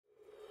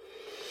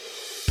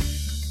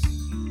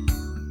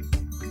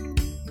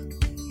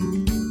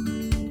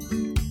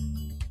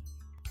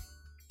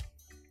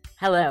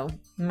Hello,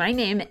 my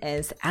name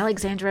is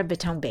Alexandra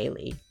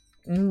Baton-Bailey.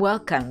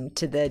 Welcome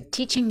to the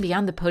Teaching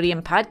Beyond the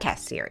Podium podcast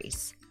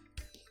series.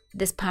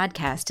 This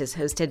podcast is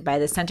hosted by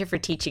the Center for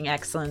Teaching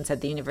Excellence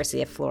at the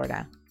University of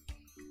Florida.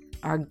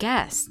 Our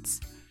guests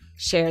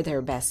share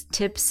their best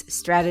tips,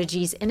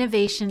 strategies,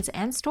 innovations,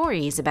 and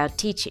stories about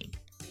teaching.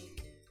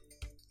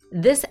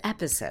 This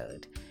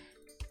episode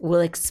will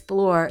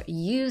explore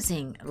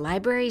using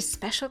libraries'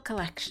 special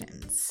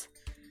collections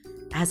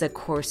as a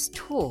course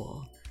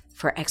tool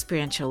for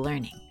experiential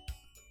learning.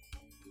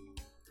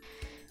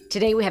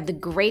 Today we have the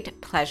great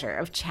pleasure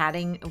of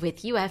chatting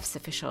with UF's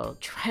official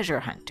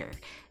treasure hunter,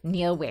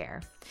 Neil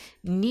Ware.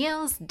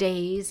 Neil's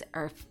days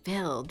are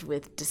filled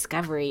with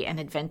discovery and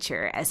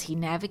adventure as he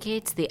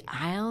navigates the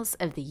aisles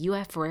of the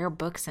UF Rare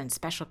Books and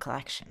Special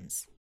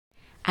Collections.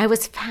 I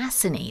was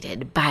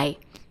fascinated by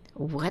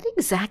what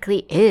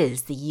exactly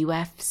is the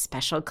UF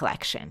Special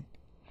Collection.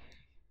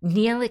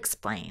 Neil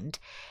explained,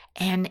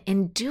 and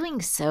in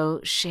doing so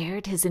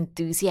shared his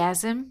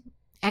enthusiasm,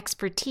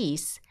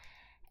 expertise,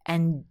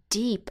 and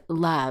deep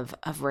love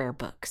of rare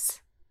books.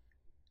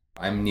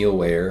 I'm Neil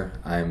Ware.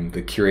 I'm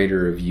the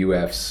curator of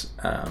UF's,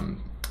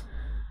 I'm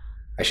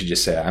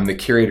the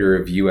curator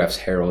of UF's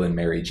Harold and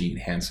Mary Jean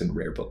Hansen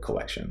Rare Book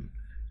Collection.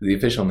 The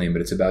official name,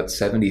 but it's about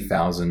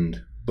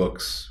 70,000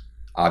 books,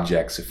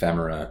 objects,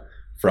 ephemera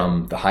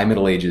from the High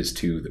Middle Ages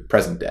to the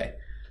present day.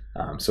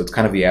 So it's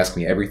kind of the Ask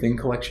Me Everything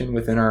collection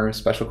within our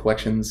special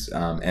collections,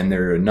 and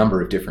there are a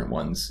number of different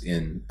ones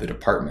in the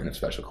Department of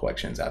Special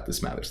Collections at the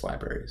Smathurst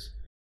Libraries.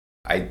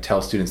 I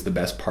tell students the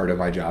best part of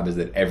my job is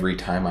that every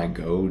time I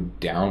go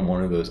down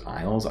one of those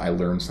aisles, I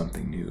learn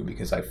something new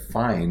because I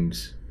find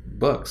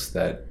books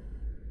that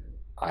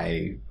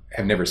I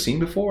have never seen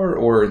before,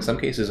 or in some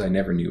cases I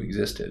never knew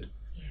existed.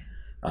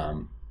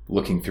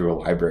 Looking through a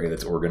library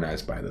that's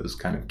organized by those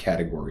kind of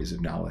categories of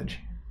knowledge.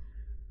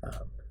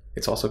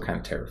 It's also kind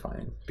of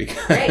terrifying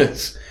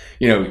because,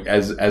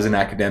 as an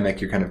academic,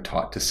 you're kind of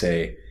taught to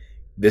say,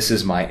 this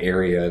is my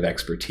area of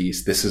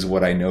expertise. This is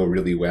what I know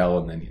really well.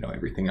 And then,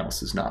 everything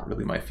else is not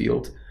really my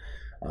field.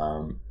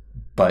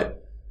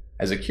 But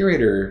as a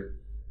curator,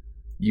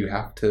 you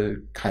have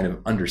to kind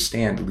of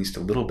understand at least a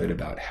little bit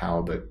about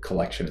how the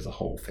collection as a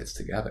whole fits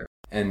together.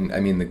 And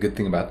I mean, the good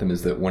thing about them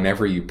is that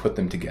whenever you put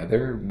them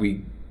together,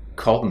 we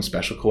call them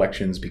special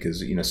collections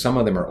because, some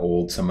of them are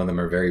old, some of them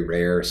are very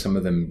rare,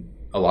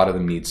 a lot of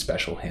them need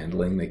special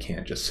handling. They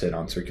can't just sit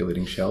on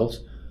circulating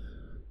shelves.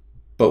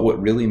 But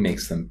what really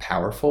makes them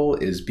powerful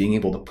is being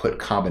able to put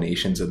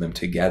combinations of them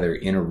together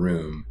in a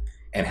room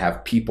and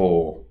have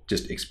people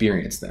just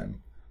experience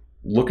them.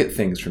 Look at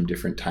things from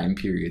different time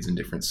periods and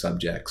different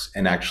subjects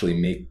and actually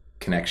make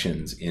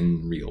connections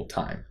in real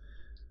time.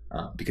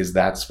 Because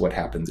that's what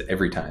happens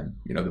every time,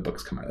 the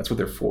books come out. That's what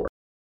they're for.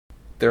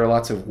 There are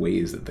lots of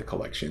ways that the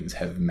collections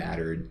have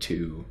mattered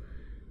to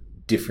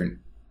different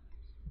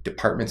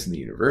departments in the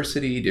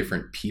university,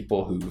 different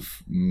people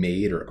who've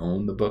made or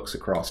owned the books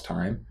across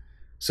time.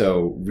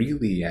 So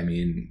really,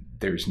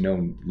 there's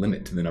no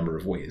limit to the number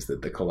of ways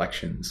that the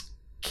collections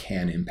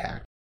can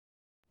impact.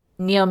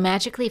 Neil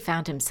magically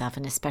found himself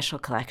in a special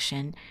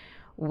collection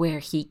where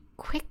he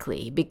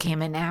quickly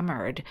became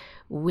enamored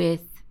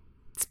with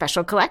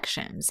special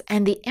collections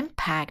and the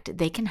impact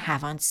they can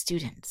have on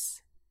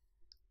students.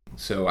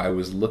 So I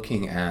was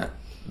looking at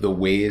the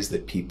ways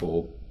that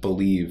people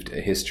believed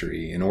a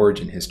history, an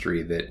origin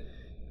history that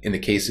in the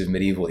case of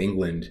medieval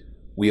England,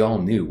 we all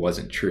knew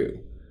wasn't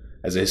true.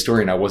 As a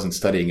historian, I wasn't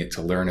studying it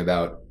to learn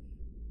about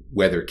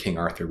whether King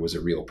Arthur was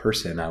a real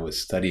person. I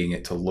was studying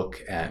it to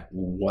look at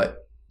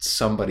what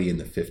somebody in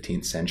the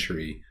 15th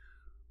century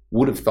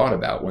would have thought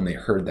about when they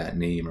heard that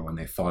name or when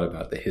they thought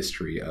about the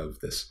history of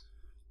this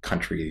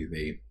country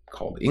they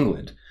called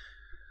England.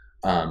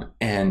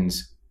 And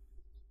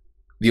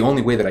the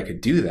only way that I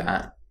could do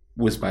that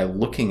was by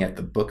looking at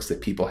the books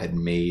that people had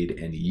made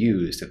and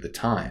used at the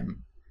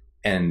time.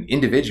 And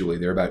individually,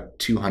 there are about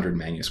 200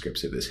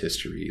 manuscripts of this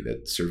history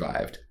that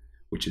survived,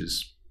 which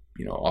is,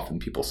 often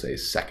people say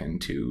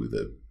second to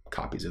the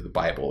copies of the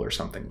Bible or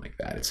something like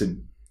that. It's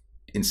an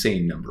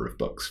insane number of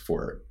books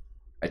for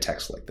a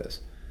text like this.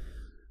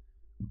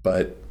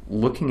 But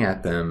looking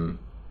at them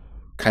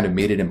kind of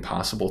made it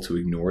impossible to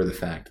ignore the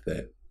fact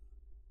that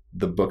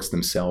the books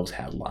themselves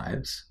had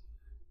lives.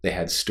 They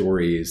had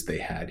stories, they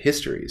had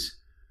histories.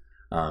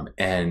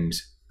 And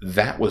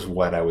that was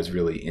what I was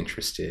really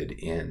interested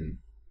in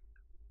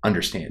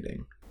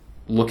understanding.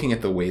 Looking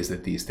at the ways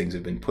that these things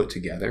have been put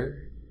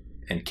together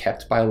and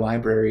kept by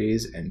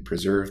libraries and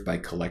preserved by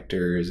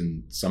collectors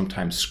and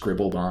sometimes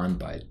scribbled on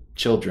by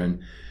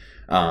children,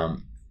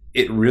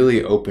 it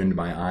really opened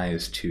my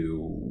eyes to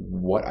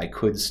what I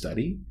could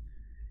study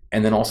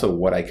and then also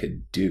what I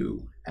could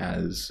do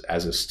as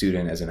a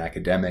student, as an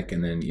academic,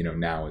 and then,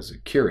 now as a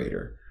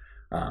curator.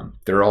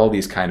 There are all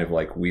these kind of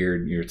like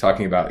weird, you're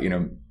talking about,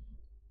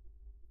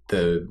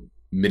 the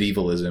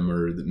medievalism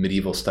or the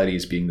medieval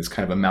studies being this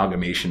kind of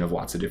amalgamation of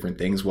lots of different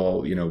things.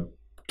 Well,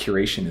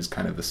 curation is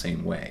kind of the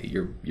same way.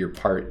 You're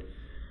part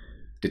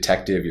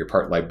detective, you're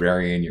part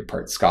librarian, you're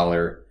part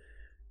scholar,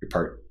 you're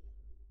part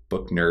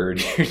book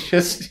nerd. You're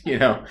just,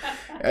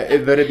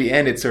 but at the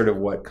end, it's sort of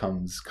what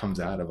comes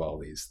out of all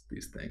these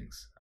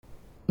things.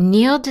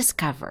 Neil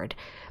discovered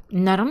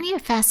not only a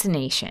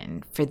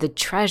fascination for the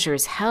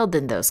treasures held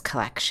in those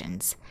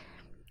collections.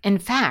 In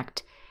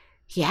fact,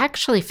 he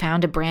actually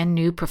found a brand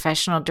new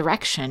professional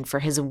direction for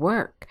his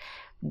work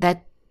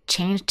that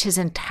changed his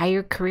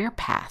entire career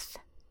path.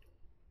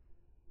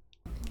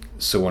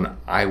 So when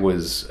I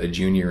was a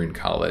junior in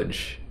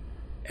college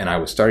and I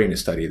was starting to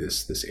study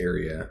this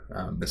area,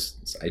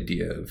 this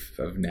idea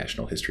of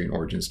national history and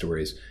origin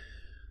stories,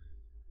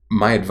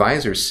 my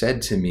advisor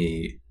said to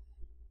me,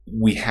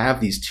 we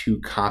have these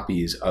 2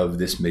 copies of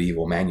this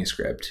medieval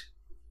manuscript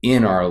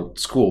in our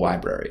school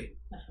library.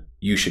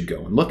 You should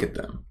go and look at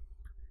them.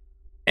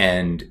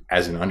 And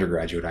as an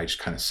undergraduate, I just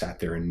kind of sat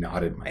there and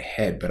nodded my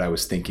head, but I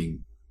was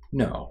thinking,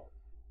 no,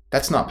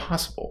 that's not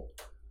possible.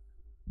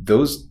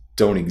 Those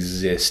don't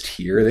exist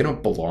here. They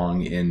don't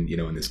belong in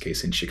this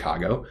case, in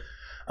Chicago.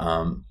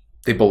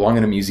 They belong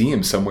in a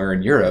museum somewhere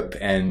in Europe.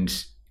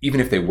 And even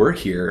if they were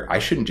here, I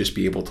shouldn't just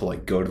be able to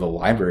go to the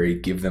library,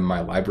 give them my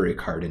library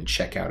card and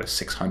check out a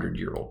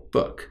 600-year-old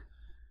book.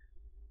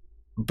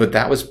 But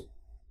that was,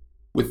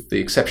 with the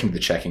exception of the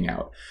checking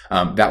out,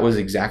 that was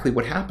exactly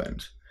what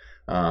happened.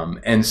 That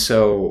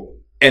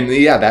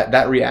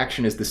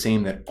reaction is the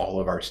same that all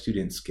of our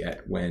students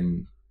get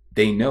when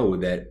they know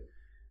that,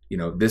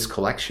 this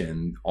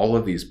collection, all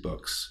of these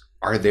books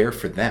are there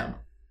for them.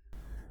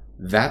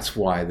 That's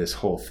why this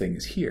whole thing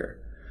is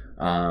here.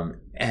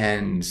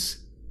 And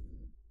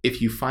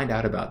if you find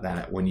out about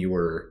that when you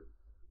were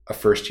a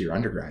first-year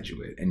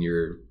undergraduate and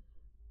your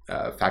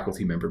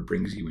faculty member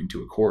brings you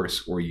into a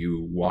course, or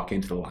you walk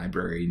into the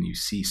library and you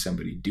see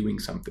somebody doing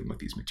something with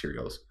these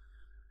materials,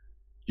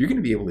 you're going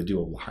to be able to do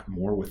a lot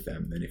more with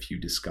them than if you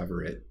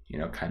discover it,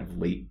 kind of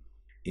late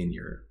in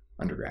your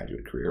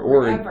undergraduate career,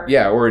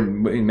 or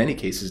in many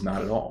cases,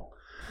 not at all.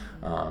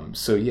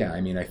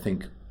 I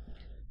think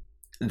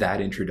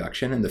that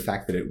introduction and the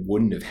fact that it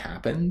wouldn't have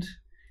happened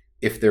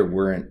if there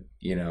weren't,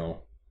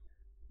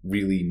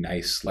 really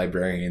nice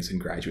librarians and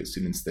graduate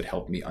students that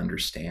helped me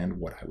understand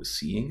what I was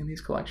seeing in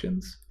these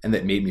collections and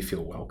that made me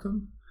feel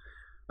welcome.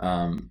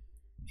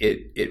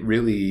 It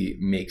really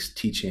makes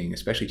teaching,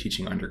 especially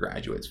teaching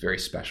undergraduates, very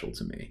special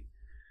to me,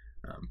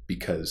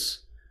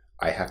 because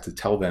I have to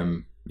tell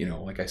them,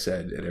 like I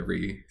said, at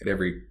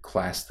every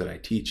class that I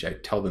teach, I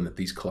tell them that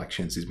these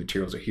collections, these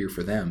materials are here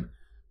for them,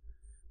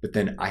 but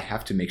then I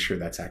have to make sure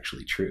that's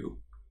actually true,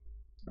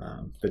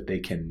 that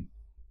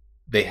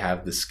they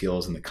have the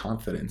skills and the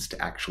confidence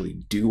to actually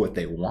do what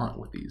they want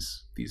with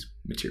these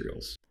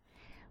materials.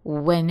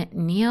 When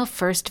Neil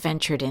first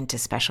ventured into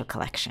special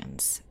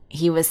collections,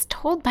 he was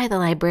told by the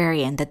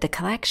librarian that the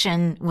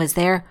collection was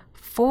there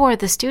for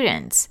the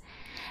students,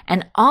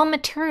 and all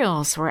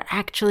materials were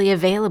actually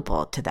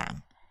available to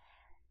them.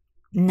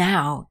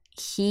 Now,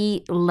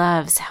 he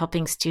loves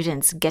helping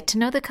students get to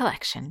know the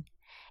collection,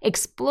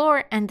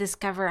 explore and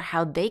discover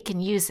how they can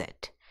use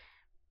it.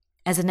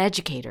 As an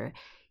educator,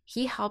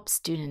 he helps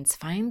students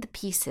find the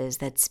pieces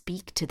that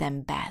speak to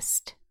them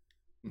best.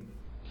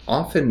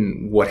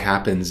 Often what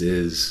happens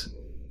is,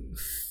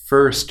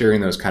 first,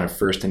 during those kind of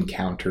first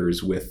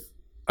encounters with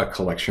a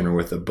collection or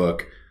with a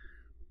book,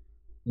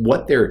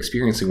 what they're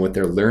experiencing, what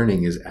they're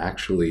learning is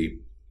actually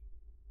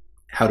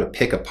how to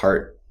pick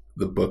apart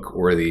the book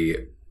or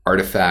the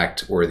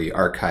artifact or the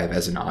archive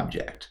as an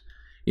object.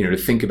 To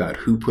think about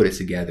who put it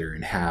together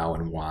and how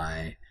and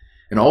why,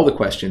 and all the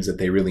questions that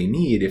they really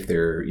need if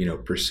they're,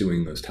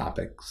 pursuing those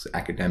topics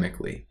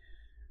academically.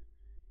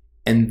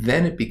 And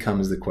then it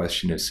becomes the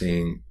question of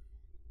saying,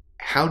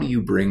 how do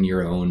you bring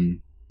your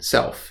own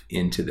self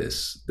into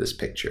this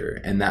picture?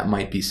 And that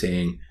might be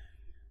saying,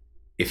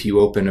 if you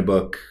open a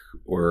book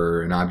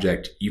or an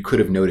object, you could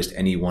have noticed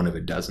any one of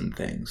a dozen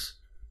things.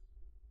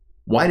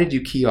 Why did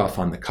you key off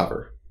on the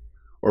cover?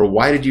 Or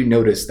why did you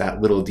notice that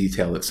little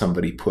detail that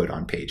somebody put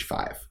on page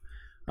 5?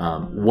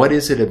 What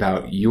is it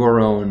about your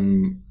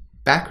own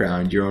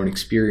background, your own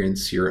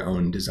experience, your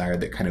own desire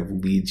that kind of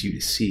leads you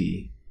to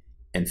see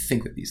and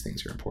think that these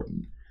things are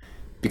important?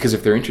 Because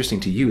if they're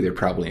interesting to you, they're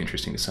probably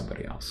interesting to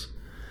somebody else.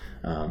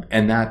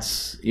 And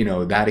that's,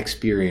 that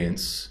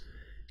experience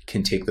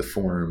can take the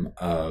form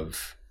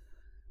of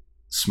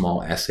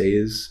small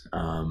essays,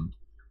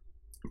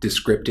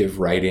 descriptive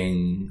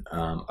writing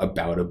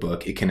about a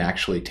book. It can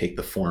actually take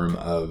the form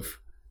of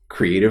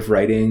creative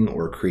writing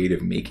or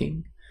creative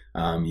making.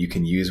 You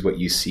can use what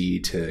you see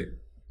to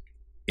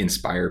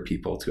inspire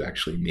people to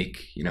actually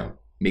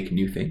make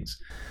new things.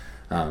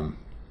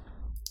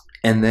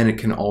 And then it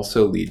can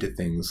also lead to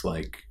things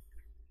like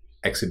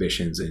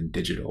exhibitions and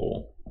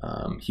digital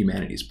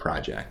humanities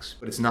projects.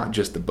 But it's not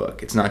just the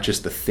book. It's not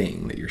just the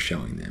thing that you're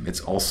showing them.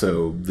 It's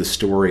also the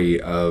story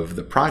of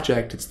the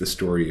project. It's the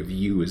story of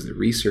you as the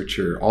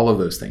researcher. All of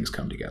those things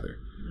come together.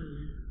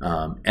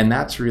 And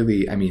that's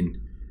really,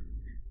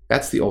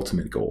 that's the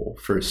ultimate goal,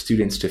 for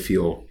students to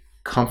feel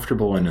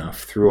comfortable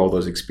enough through all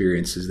those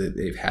experiences that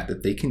they've had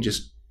that they can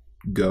just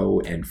go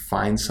and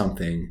find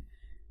something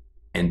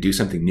and do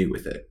something new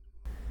with it.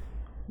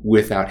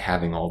 without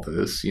having all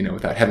those,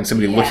 without having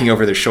somebody looking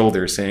over their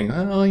shoulder saying,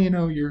 oh,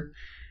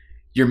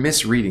 you're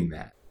misreading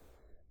that.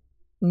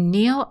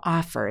 Neil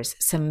offers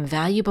some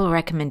valuable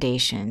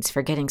recommendations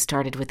for getting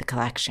started with the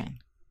collection.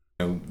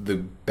 The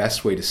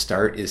best way to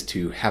start is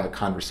to have a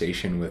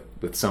conversation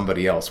with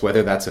somebody else,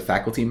 whether that's a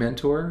faculty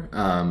mentor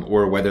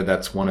or whether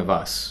that's one of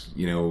us.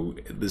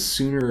 The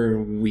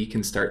sooner we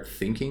can start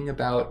thinking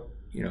about,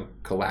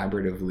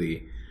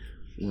 collaboratively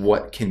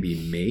what can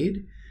be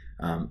made,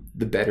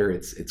 the better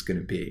it's going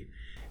to be.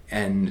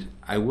 And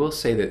I will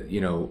say that,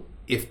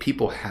 if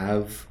people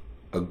have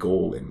a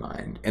goal in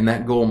mind, and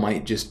that goal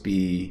might just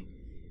be,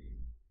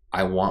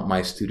 I want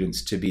my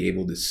students to be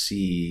able to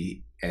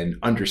see and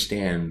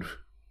understand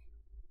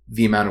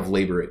the amount of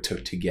labor it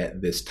took to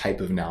get this type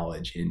of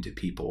knowledge into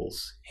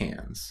people's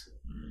hands,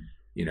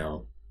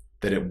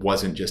 that it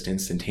wasn't just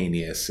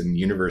instantaneous and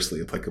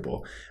universally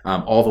applicable,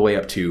 all the way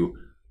up to,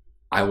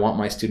 I want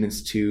my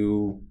students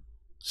to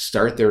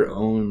start their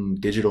own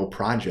digital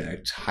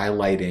project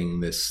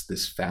highlighting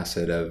this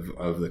facet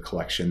of the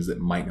collections that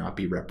might not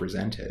be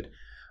represented.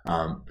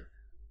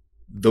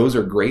 Those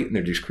are great and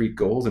they're discrete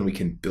goals and we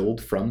can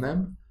build from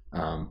them.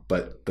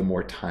 But the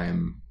more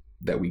time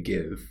that we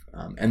give,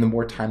 and the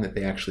more time that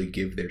they actually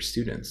give their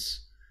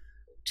students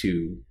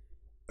to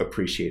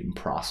appreciate and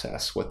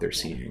process what they're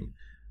seeing,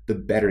 the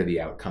better the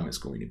outcome is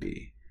going to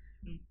be.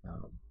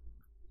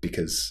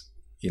 Because,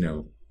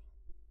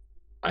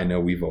 I know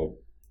we've all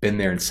been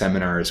there in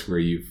seminars where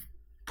you've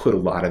put a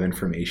lot of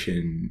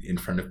information in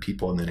front of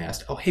people and then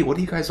asked, oh, hey, what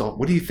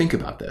do you think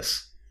about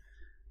this?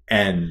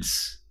 And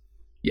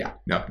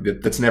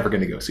that's never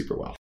going to go super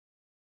well.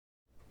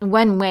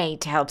 One way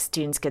to help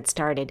students get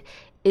started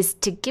is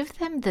to give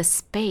them the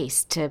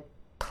space to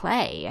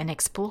play and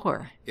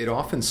explore. It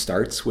often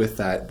starts with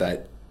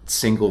that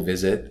single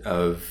visit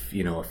of,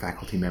 a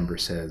faculty member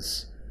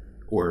says,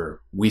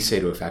 or we say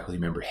to a faculty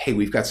member, hey,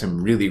 we've got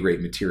some really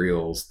great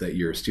materials that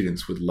your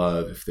students would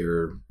love if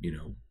they're,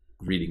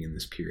 reading in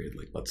this period.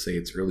 Like, let's say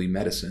it's early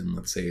medicine,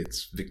 let's say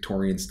it's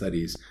Victorian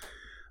studies,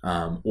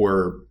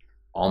 or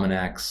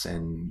almanacs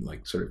and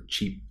like sort of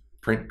cheap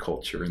print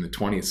culture in the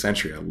 20th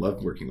century. I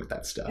love working with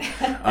that stuff.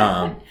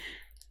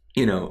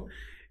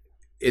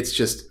 It's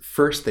just,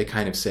 first they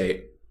kind of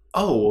say,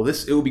 oh, well,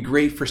 it would be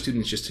great for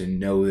students just to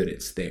know that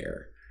it's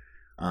there.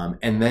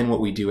 And then what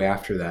we do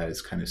after that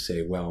is kind of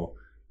say, well,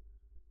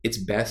 it's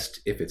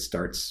best if it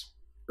starts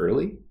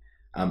early,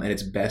 and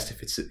it's best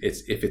if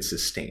it's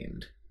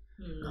sustained.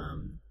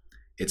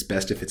 It's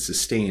best if it's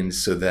sustained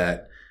so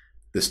that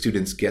the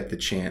students get the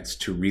chance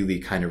to really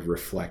kind of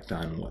reflect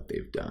on what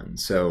they've done.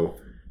 So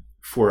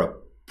for a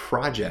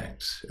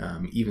project,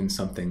 even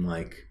something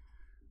like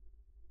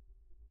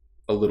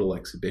a little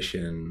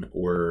exhibition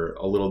or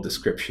a little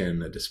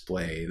description, a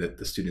display that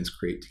the students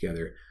create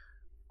together,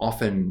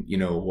 often,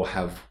 we'll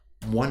have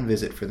one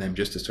visit for them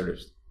just to sort of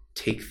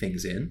take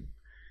things in,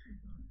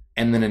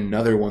 and then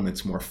another one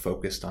that's more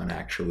focused on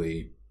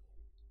actually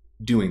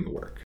doing the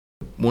work.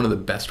 One of the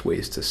best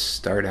ways to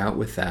start out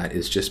with that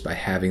is just by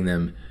having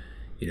them,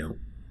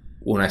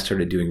 when I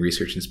started doing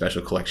research in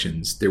special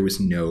collections, there was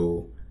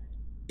no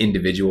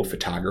individual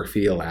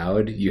photography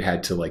allowed. You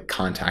had to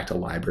contact a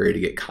library to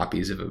get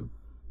copies of a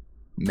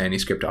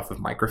manuscript off of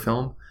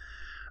microfilm.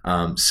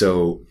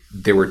 So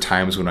there were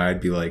times when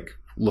I'd be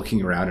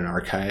looking around an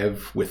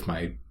archive with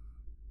my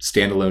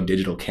standalone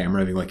digital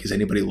camera, being like, is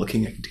anybody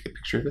looking? I can take a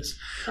picture of this.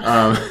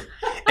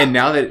 And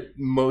now that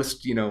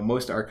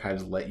most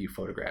archives let you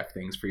photograph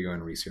things for your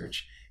own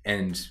research,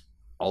 and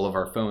all of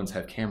our phones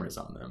have cameras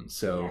on them.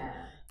 So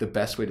the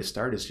best way to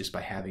start is just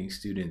by having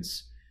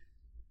students,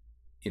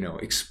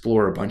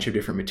 explore a bunch of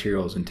different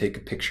materials and take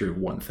a picture of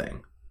one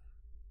thing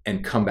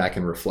and come back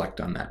and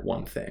reflect on that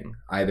one thing,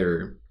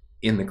 either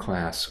in the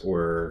class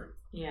or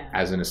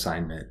as an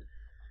assignment,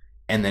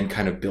 and then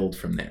kind of build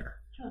from there.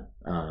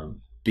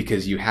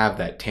 Because you have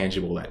that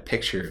tangible, that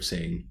picture of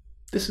saying,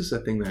 this is the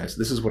thing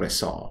this is what I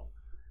saw.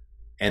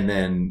 And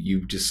then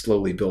you just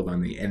slowly build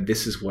on and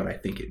this is what I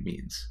think it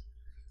means,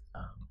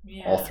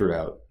 all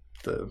throughout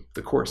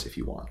the course, if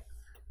you want.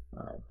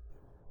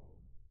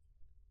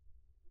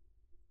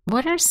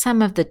 What are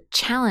some of the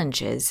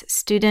challenges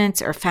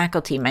students or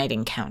faculty might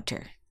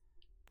encounter?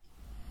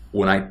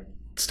 When I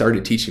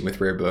started teaching with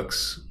rare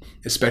books,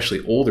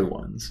 especially older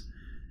ones,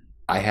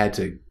 I had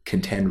to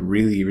contend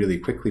really, really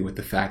quickly with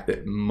the fact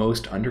that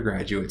most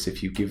undergraduates,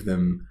 if you give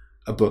them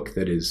a book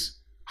that is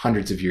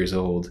hundreds of years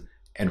old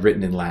and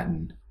written in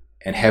Latin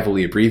and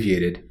heavily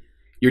abbreviated,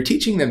 you're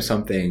teaching them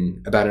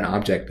something about an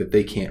object that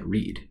they can't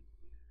read.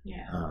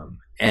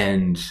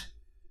 And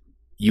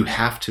you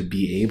have to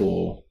be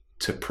able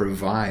to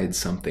provide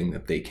something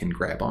that they can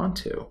grab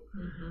onto.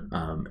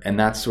 And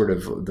that's sort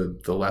of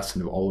the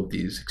lesson of all of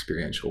these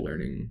experiential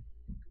learning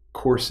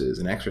courses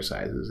and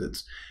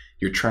exercises.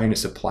 You're trying to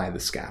supply the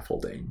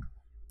scaffolding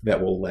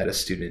that will let a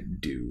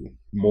student do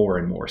more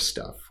and more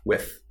stuff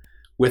with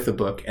a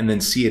book, and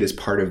then see it as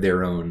part of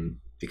their own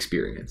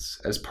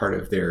experience, as part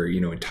of their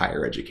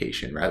entire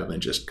education, rather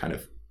than just kind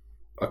of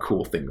a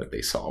cool thing that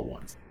they saw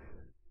once.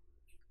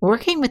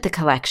 Working with the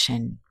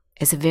collection,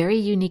 is a very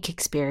unique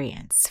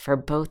experience for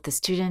both the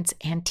students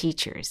and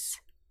teachers.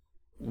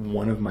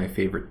 One of my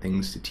favorite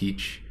things to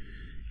teach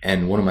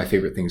and one of my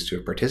favorite things to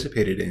have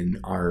participated in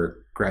are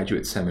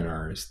graduate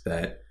seminars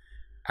that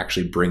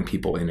actually bring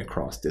people in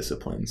across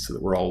disciplines so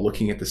that we're all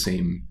looking at the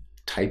same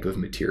type of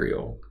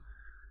material,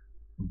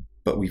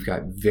 but we've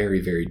got very,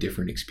 very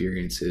different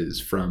experiences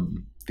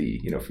from the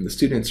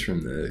students,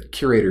 from the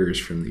curators,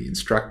 from the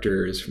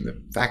instructors, from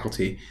the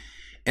faculty,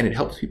 and it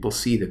helps people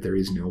see that there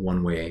is no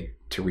one way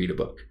to read a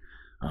book,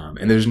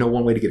 and there's no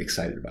one way to get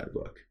excited about a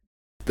book.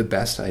 The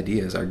best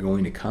ideas are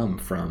going to come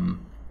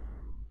from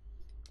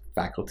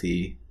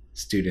faculty,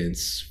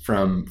 students,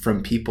 from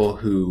people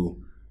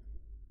who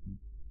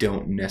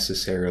don't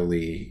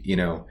necessarily,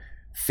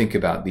 think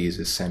about these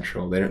as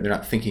central. They're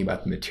not thinking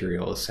about the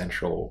material as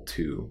central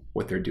to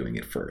what they're doing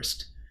at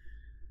first.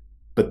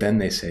 But then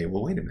they say,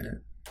 well, wait a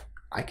minute,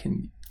 I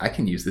can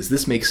use this.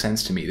 This makes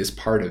sense to me. This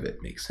part of it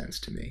makes sense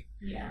to me.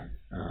 Yeah.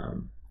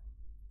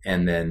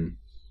 And then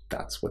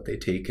that's what they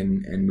take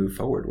and move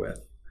forward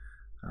with.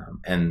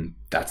 And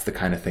that's the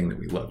kind of thing that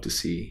we love to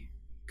see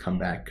come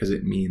back, because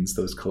it means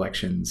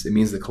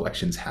the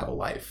collections have a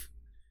life.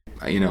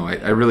 I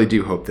really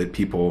do hope that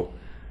people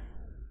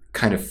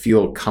kind of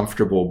feel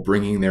comfortable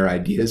bringing their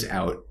ideas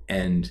out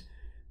and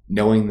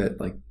knowing that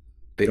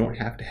they don't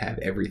have to have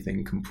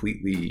everything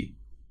completely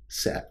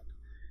set.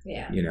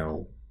 Yeah.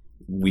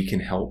 We can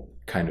help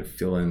kind of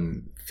fill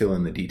in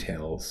the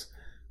details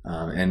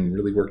and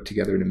really work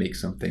together to make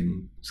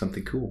something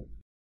cool.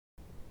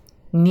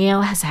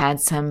 Neil has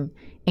had some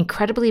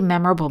incredibly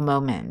memorable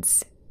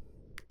moments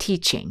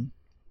teaching.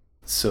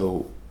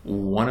 So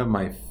one of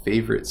my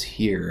favorites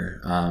here,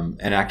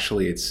 and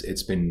actually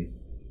it's been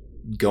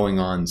going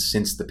on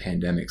since the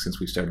pandemic, since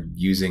we started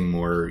using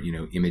more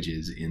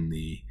images in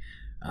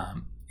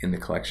the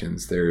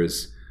collections.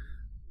 There's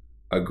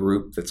a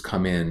group that's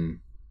come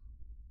in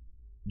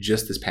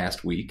just this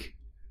past week,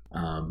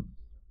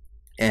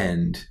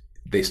 and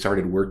they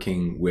started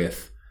working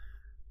with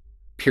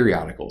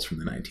periodicals from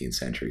the 19th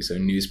century, so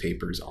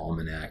newspapers,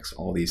 almanacs,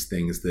 all these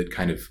things that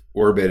kind of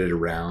orbited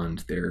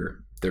around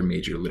their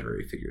major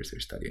literary figures they're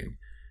studying.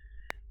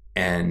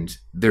 And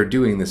they're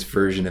doing this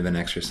version of an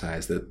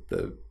exercise that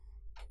the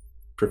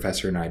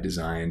professor and I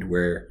designed,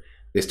 where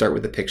they start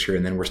with the picture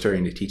and then we're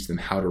starting to teach them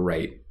how to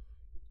write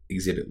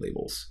exhibit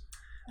labels.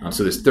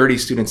 So there's 30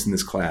 students in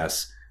this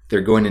class.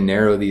 They're going to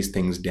narrow these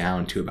things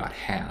down to about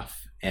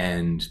half,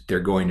 and they're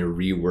going to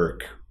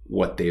rework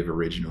what they've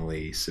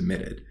originally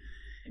submitted.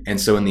 And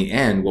so in the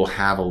end, we'll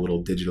have a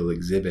little digital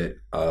exhibit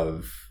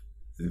of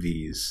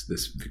this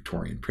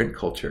Victorian print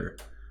culture,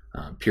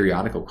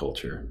 periodical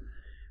culture,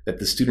 that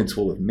the students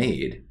will have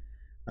made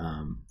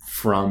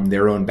from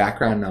their own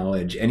background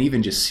knowledge, and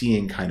even just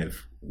seeing kind of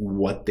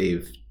what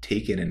they've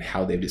taken and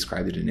how they've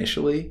described it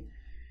initially.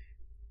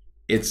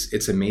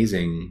 It's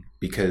amazing,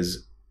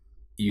 because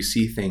you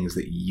see things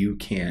that you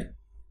can't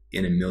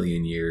in a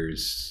million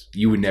years,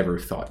 you would never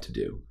have thought to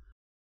do.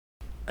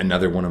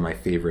 Another one of my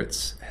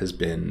favorites has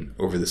been,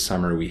 over the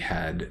summer we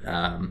had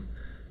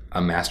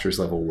a master's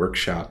level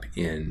workshop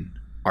in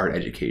art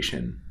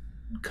education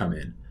come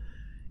in,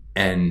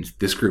 and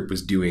this group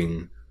was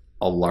doing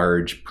a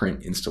large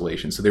print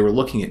installation. So they were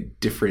looking at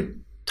different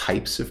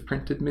types of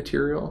printed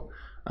material,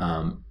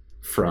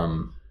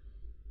 from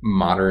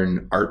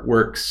modern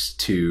artworks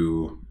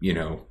to,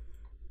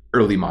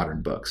 early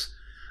modern books.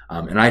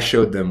 And I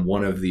showed them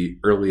one of the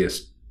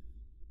earliest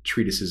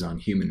treatises on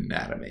human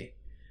anatomy.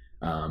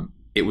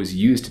 It was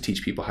used to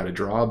teach people how to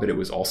draw, but it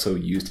was also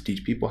used to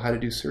teach people how to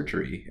do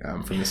surgery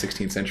from the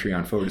 16th century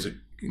on forward. It's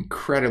an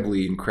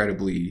incredibly,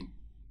 incredibly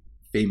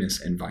famous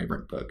and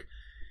vibrant book.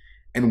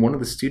 And one of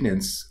the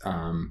students,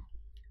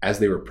 as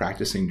they were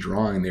practicing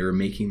drawing, they were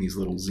making these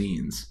little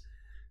zines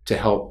to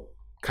help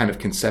kind of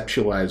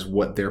conceptualize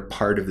what their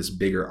part of this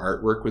bigger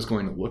artwork was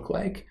going to look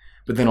like,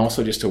 but then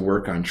also just to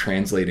work on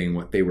translating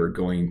what they were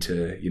going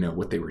to,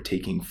 what they were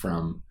taking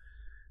from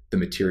the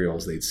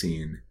materials they'd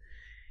seen.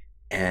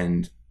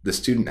 And the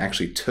student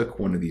actually took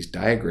one of these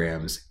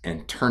diagrams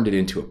and turned it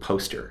into a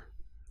poster,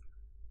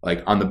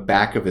 on the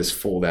back of his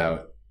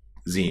fold-out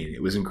zine.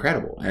 It was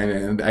incredible.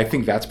 And I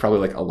think that's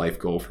probably a life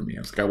goal for me.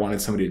 I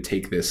wanted somebody to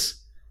take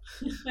this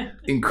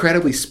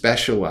incredibly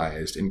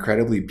specialized,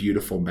 incredibly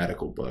beautiful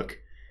medical book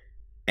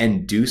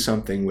and do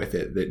something with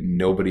it that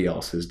nobody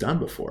else has done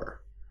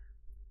before.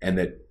 And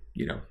that,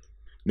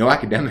 no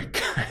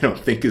academic, I don't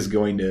think is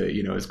going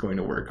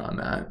to work on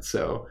that.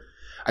 So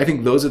I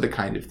think those are the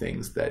kind of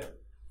things that,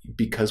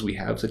 because we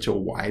have such a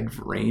wide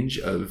range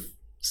of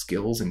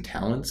skills and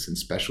talents and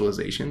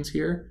specializations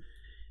here,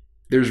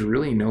 there's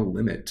really no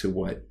limit to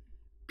what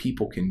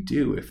people can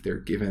do if they're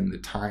given the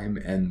time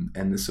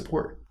and the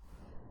support.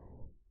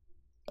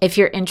 If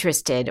you're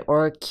interested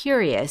or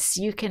curious,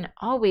 you can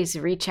always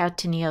reach out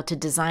to Neil to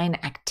design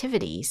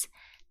activities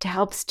to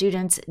help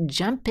students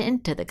jump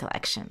into the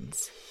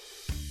collections.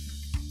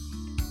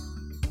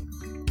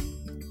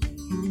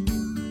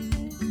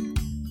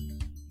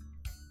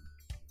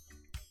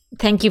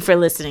 Thank you for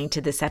listening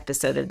to this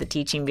episode of the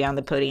Teaching Beyond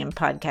the Podium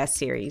podcast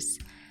series.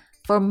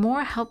 For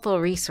more helpful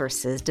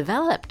resources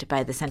developed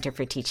by the Center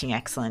for Teaching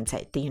Excellence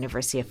at the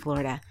University of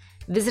Florida,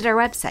 visit our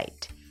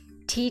website,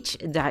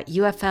 teach.ufl.edu.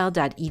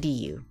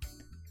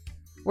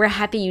 We're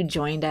happy you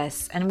joined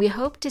us, and we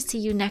hope to see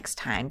you next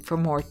time for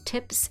more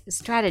tips,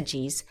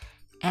 strategies,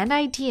 and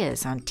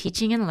ideas on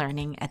teaching and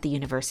learning at the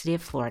University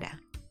of Florida.